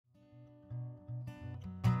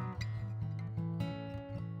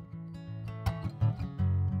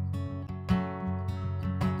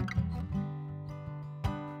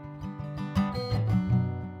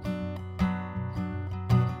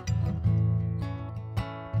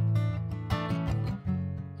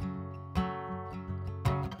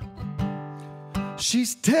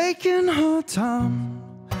She's taking her time,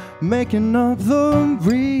 making up the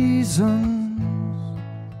reasons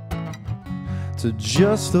to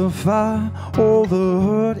justify all the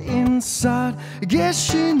hurt inside.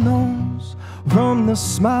 Guess she knows from the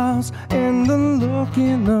smiles and the look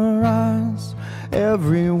in her eyes.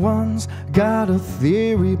 Everyone's got a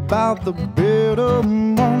theory about the better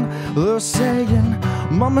one. They're saying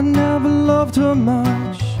Mama never loved her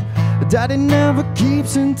much, Daddy never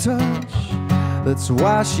keeps in touch. That's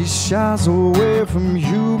why she shies away from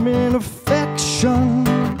human affection.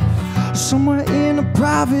 Somewhere in a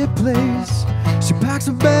private place, she packs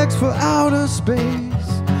her bags for outer space.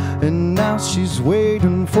 And now she's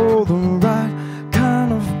waiting for the right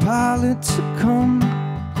kind of pilot to come.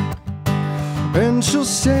 And she'll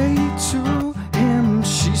say to him,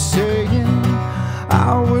 she's saying,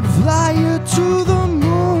 I would fly you to the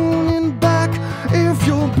moon and back if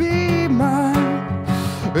you'll be mine,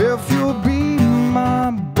 if you'll be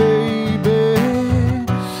my baby.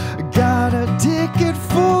 Got a ticket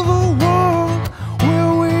for the world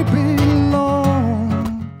where we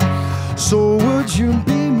belong. So would you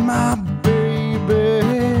be my baby?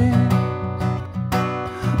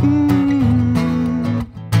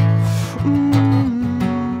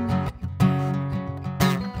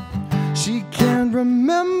 She can't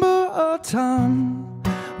remember a time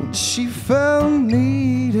when she felt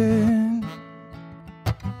needed.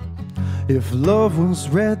 If love was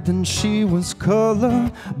red, then she was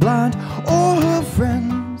colorblind. All her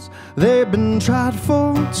friends, they've been tried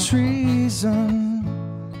for treason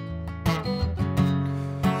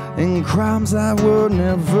and crimes that were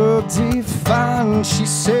never defined. She's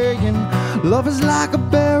saying love is like a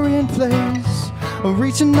buried place,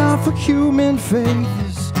 reaching out for human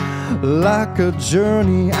faith, like a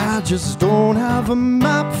journey I just don't have a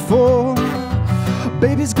map for.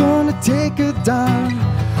 Baby's gonna take a dive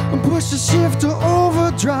and push the shift to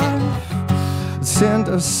overdrive, send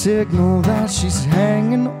a signal that she's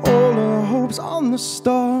hanging all her hopes on the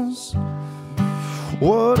stars.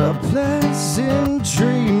 What a pleasant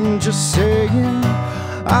dream, just saying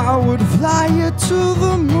I would fly you to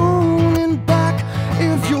the moon and back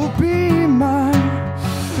if you'll be mine,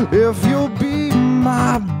 if you'll be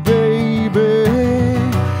my baby.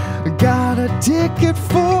 Got a ticket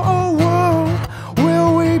for a world where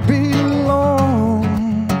we belong.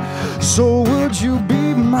 So would you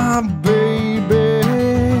be my baby?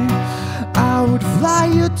 I would fly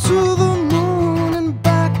you to the moon and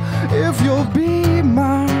back if you'll be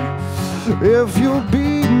mine, if you'll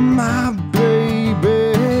be my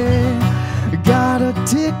baby. Got a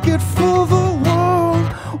ticket for the world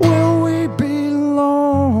where we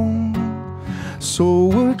belong. So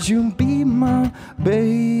would you be my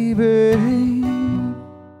baby?